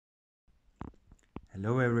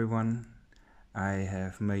Hello everyone, I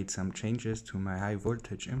have made some changes to my high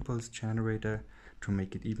voltage impulse generator to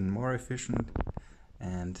make it even more efficient,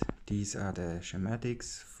 and these are the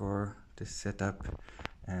schematics for this setup,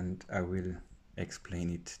 and I will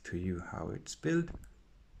explain it to you how it's built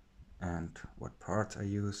and what parts are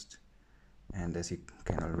used. And as you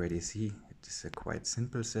can already see, it is a quite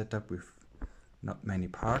simple setup with not many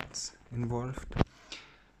parts involved.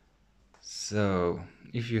 So,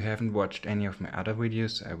 if you haven't watched any of my other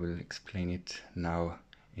videos, I will explain it now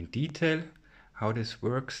in detail how this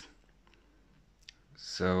works.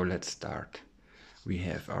 So let's start. We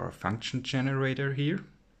have our function generator here.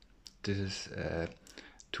 This is a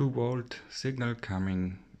 2-volt signal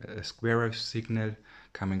coming, a square wave signal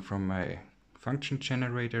coming from my function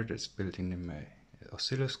generator that's built in my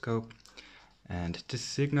oscilloscope. And this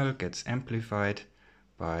signal gets amplified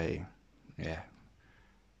by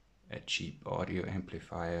a cheap audio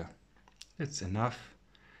amplifier. It's enough.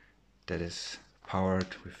 That is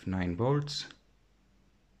powered with 9 volts.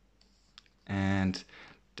 And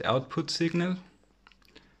the output signal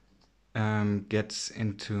gets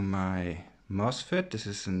into my MOSFET. This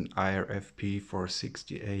is an IRFP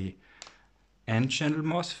 460A N-channel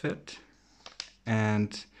MOSFET.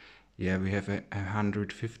 And yeah, we have a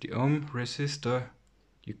 150 ohm resistor.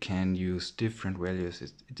 You can use different values.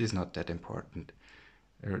 It is not that important.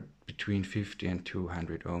 Between 50 and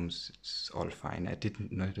 200 ohms, it's all fine. I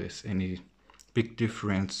didn't notice any big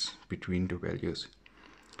difference between the values.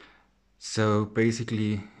 So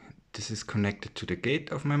basically, this is connected to the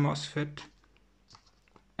gate of my MOSFET,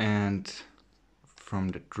 and from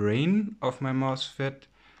the drain of my MOSFET,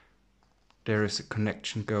 there is a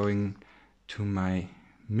connection going to my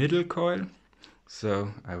middle coil.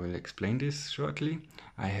 So I will explain this shortly.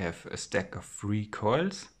 I have a stack of 3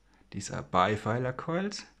 coils. These are bifilar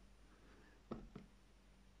coils.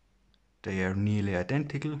 They are nearly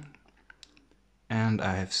identical, and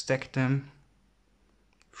I have stacked them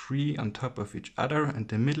 3 on top of each other, and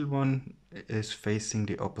the middle one is facing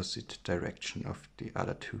the opposite direction of the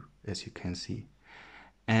other 2, as you can see.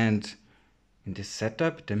 And in this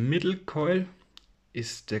setup, the middle coil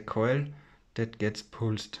is the coil that gets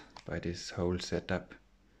pulsed by this whole setup.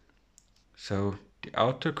 So the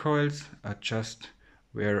outer coils are just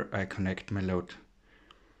where I connect my load.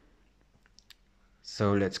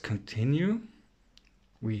 So let's continue.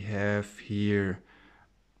 We have here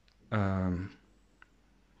our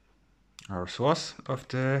source of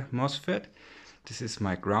the MOSFET. This is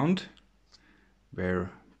my ground,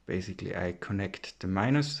 where basically I connect the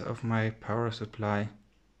minus of my power supply.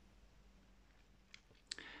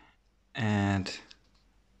 And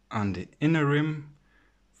on the inner rim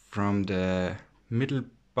from the middle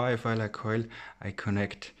bifilar coil, I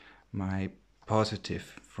connect my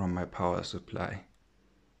positive from my power supply.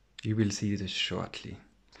 You will see this shortly.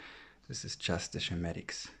 This is just the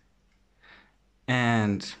schematics.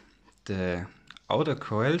 And the outer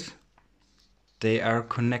coils, they are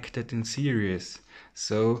connected in series.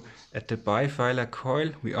 So at the bifilar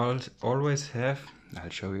coil, we always have, I'll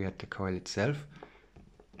show you at the coil itself,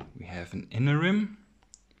 we have an inner rim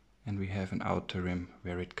and we have an outer rim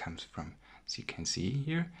where it comes from. As you can see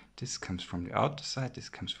here, this comes from the outer side, this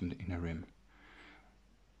comes from the inner rim.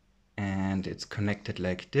 And it's connected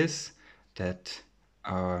like this, that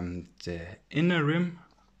the inner rim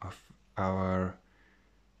of our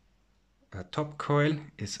top coil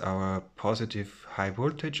is our positive high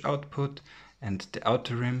voltage output, and the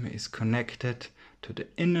outer rim is connected to the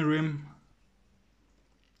inner rim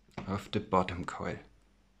of the bottom coil.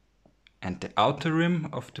 And the outer rim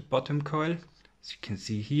of the bottom coil, as you can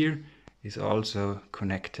see here, is also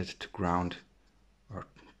connected to ground, or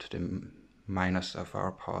to the minus of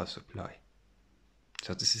our power supply.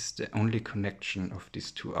 So this is the only connection of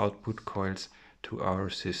these 2 output coils to our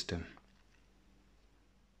system.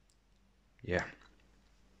 Yeah.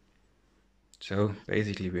 So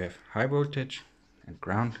basically we have high voltage and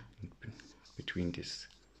ground between this.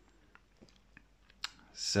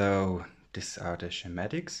 So these are the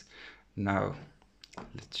schematics. Now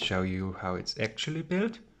let's show you how it's actually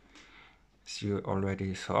built. As you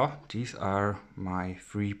already saw, these are my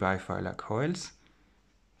 3 bifilar coils.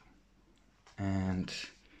 And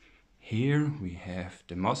here we have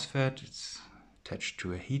the MOSFET. It's attached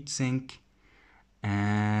to a heatsink.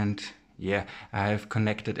 And yeah, I have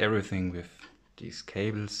connected everything with these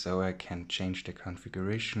cables so I can change the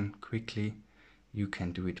configuration quickly. You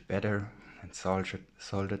can do it better and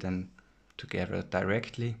solder them together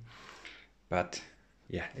directly. But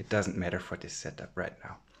yeah, it doesn't matter for this setup right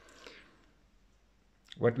now.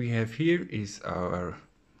 What we have here is our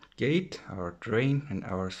gate, our drain, and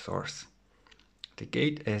our source. The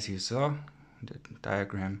gate, as you saw, the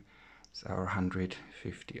diagram is our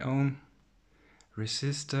 150 ohm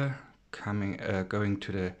resistor going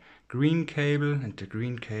to the green cable, and the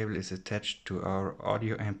green cable is attached to our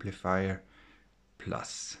audio amplifier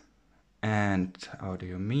plus, and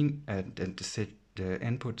the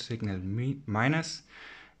input signal minus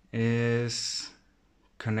is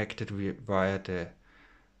connected via the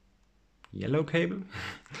yellow cable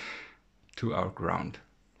to our ground.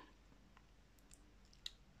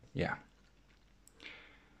 Yeah.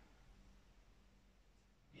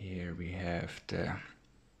 Here we have the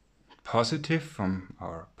positive from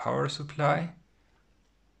our power supply.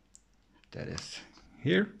 That is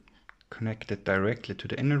here, connected directly to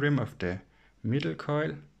the inner rim of the middle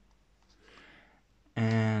coil.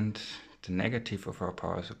 And the negative of our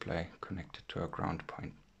power supply connected to our ground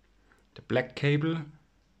point. The black cable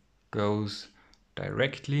goes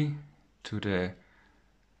directly to the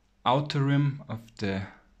outer rim of the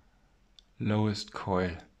lowest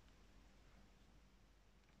coil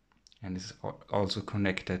and is also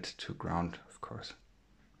connected to ground, of course.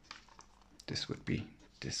 This would be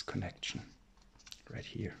this connection right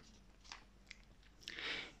here.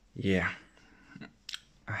 Yeah,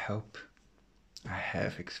 I hope I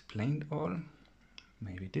have explained all.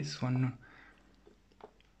 Maybe this one.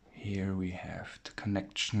 Here we have the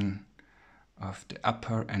connection of the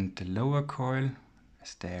upper and the lower coil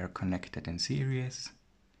as they are connected in series.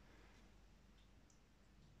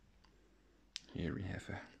 Here we have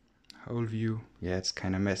a whole view. Yeah, it's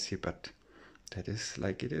kind of messy, but that is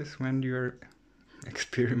like it is when you're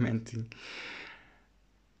experimenting.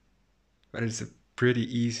 But it's a pretty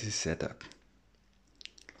easy setup.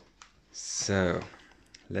 So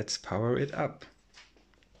let's power it up.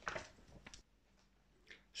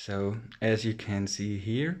 So as you can see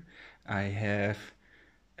here, I have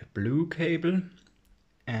a blue cable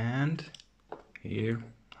and here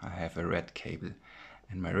I have a red cable.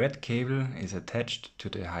 And my red cable is attached to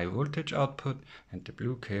the high voltage output and the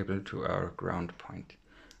blue cable to our ground point.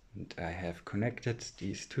 And I have connected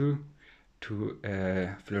these two to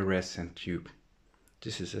a fluorescent tube.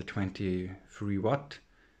 This is a 23 watt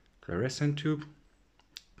fluorescent tube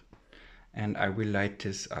and I will light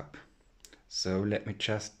this up. So let me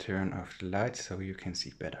just turn off the lights so you can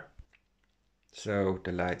see better. So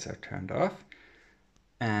the lights are turned off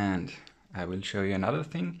and I will show you another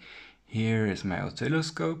thing. Here is my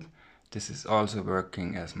oscilloscope. This is also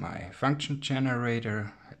working as my function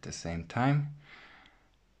generator at the same time.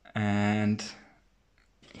 And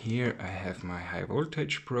here I have my high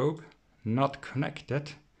voltage probe not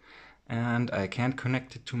connected. And I can't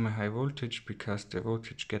connect it to my high voltage because the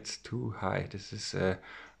voltage gets too high. This is a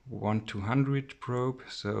 1/200 probe,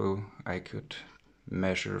 so I could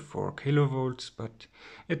measure 4 kilovolts, but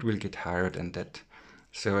it will get higher than that.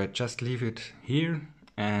 So I just leave it here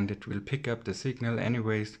and it will pick up the signal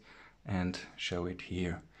anyways and show it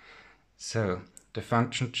here. So the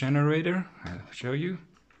function generator, I'll show you.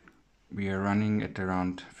 We are running at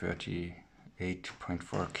around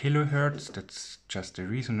 38.4 kilohertz. That's just the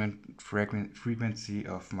resonant frequency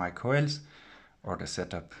of my coils or the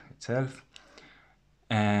setup itself.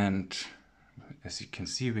 And as you can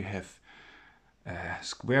see, we have a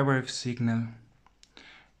square wave signal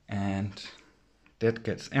and that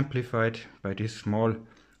gets amplified by this small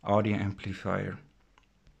audio amplifier.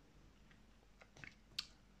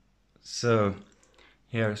 So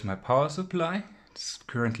here is my power supply. It's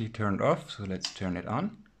currently turned off, so let's turn it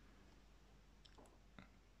on.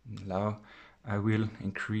 Now I will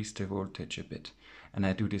increase the voltage a bit, and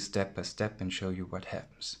I do this step by step and show you what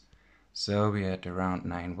happens. So we're at around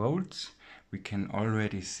 9 volts. We can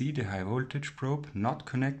already see the high voltage probe not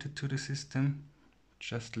connected to the system,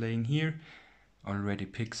 just laying here, already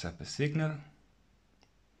picks up a signal.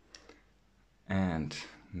 And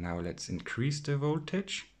now let's increase the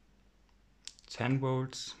voltage. 10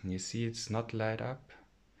 volts, and you see it's not light up.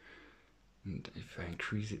 And if I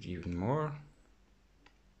increase it even more,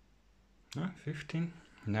 15,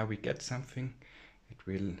 now we get something. It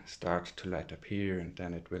will start to light up here and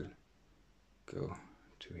then it will go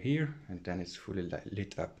to here and then it's fully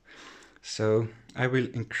lit up. So I will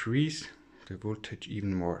increase the voltage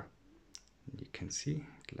even more. You can see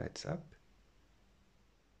it lights up.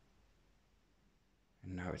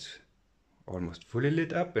 And now it's almost fully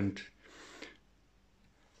lit up, and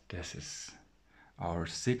this is our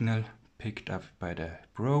signal picked up by the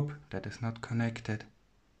probe that is not connected.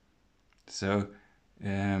 So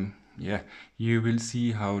yeah, you will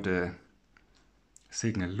see how the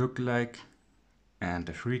signal look like and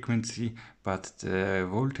the frequency, but the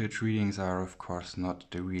voltage readings are of course not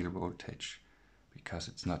the real voltage because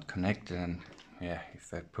it's not connected. And yeah,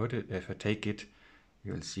 if I take it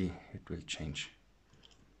you'll see it will change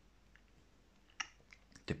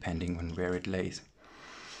depending on where it lays.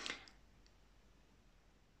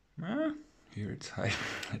 Here it's high.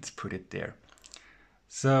 Let's put it there.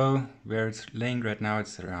 So where it's laying right now,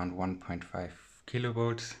 it's around 1.5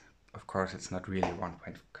 kilovolts. Of course, it's not really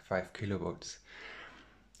 1.5 kilovolts.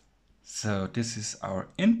 So this is our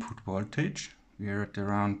input voltage. We are at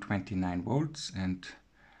around 29 volts and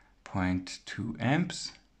 0.2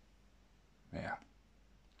 amps. Yeah,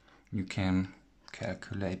 you can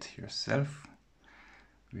calculate yourself.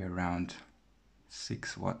 We're around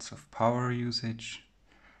 6 watts of power usage,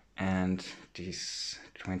 and this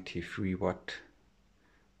 23 watt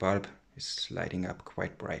bulb is lighting up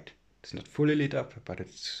quite bright. It's not fully lit up, but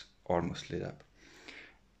it's almost lit up.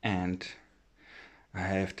 And I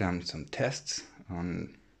have done some tests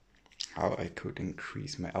on how I could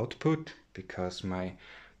increase my output, because my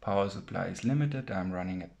power supply is limited. I'm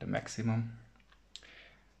running at the maximum.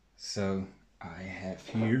 So I have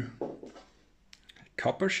here a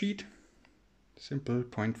copper sheet, simple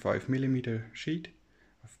 0.5 millimeter sheet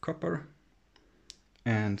of copper,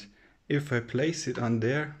 and if I place it on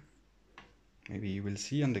there, maybe you will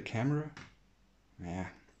see on the camera, yeah,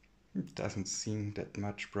 it doesn't seem that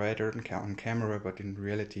much brighter on camera, but in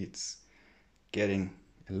reality it's getting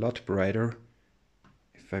a lot brighter.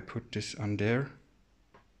 If I put this on there,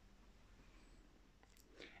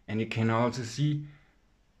 and you can also see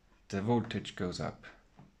the voltage goes up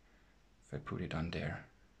if I put it on there.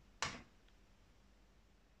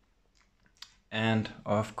 And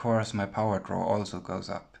of course my power draw also goes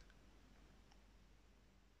up.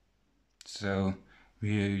 So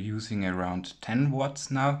we are using around 10 watts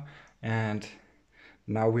now, and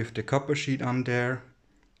now with the copper sheet on there,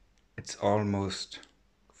 it's almost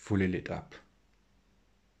fully lit up.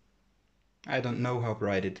 I don't know how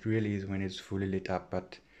bright it really is when it's fully lit up,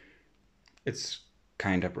 but it's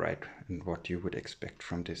kind of bright, and what you would expect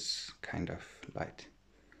from this kind of light.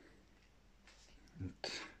 And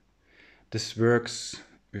this works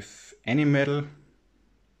with any metal.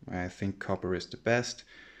 I think copper is the best.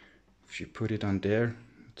 If you put it on there,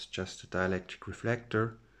 it's just a dielectric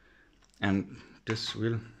reflector, and this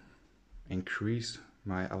will increase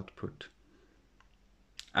my output.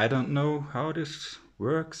 I don't know how this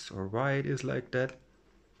works or why it is like that,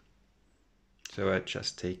 so I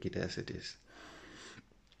just take it as it is.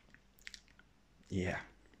 Yeah,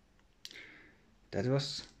 that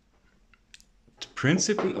was the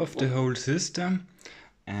principle of the whole system.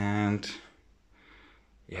 And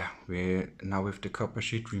yeah, we now with the copper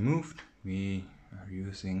sheet removed, we are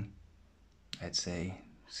using, I'd say,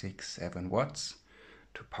 6-7 watts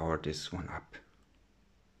to power this one up.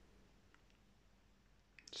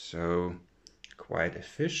 So quite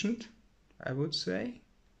efficient, I would say.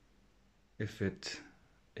 If it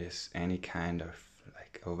is any kind of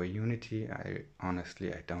like over unity, I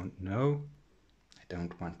don't know. I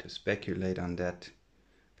don't want to speculate on that,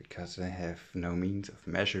 because I have no means of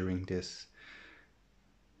measuring this.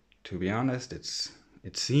 To be honest,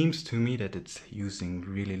 it seems to me that it's using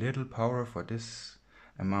really little power for this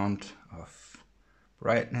amount of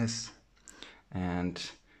brightness. And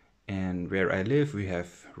where I live, we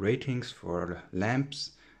have ratings for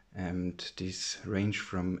lamps, and these range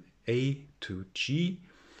from A to G,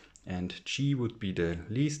 and G would be the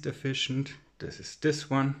least efficient. This is this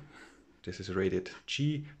one. This is rated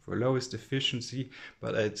G for lowest efficiency,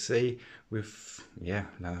 but I'd say with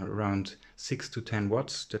around 6 to 10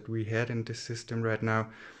 watts that we had in this system right now,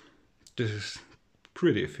 this is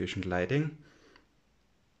pretty efficient lighting.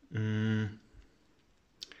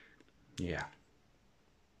 Yeah.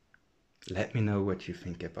 Let me know what you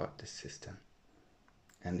think about this system,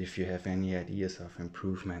 and if you have any ideas of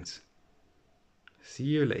improvements. See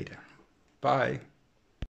you later. Bye.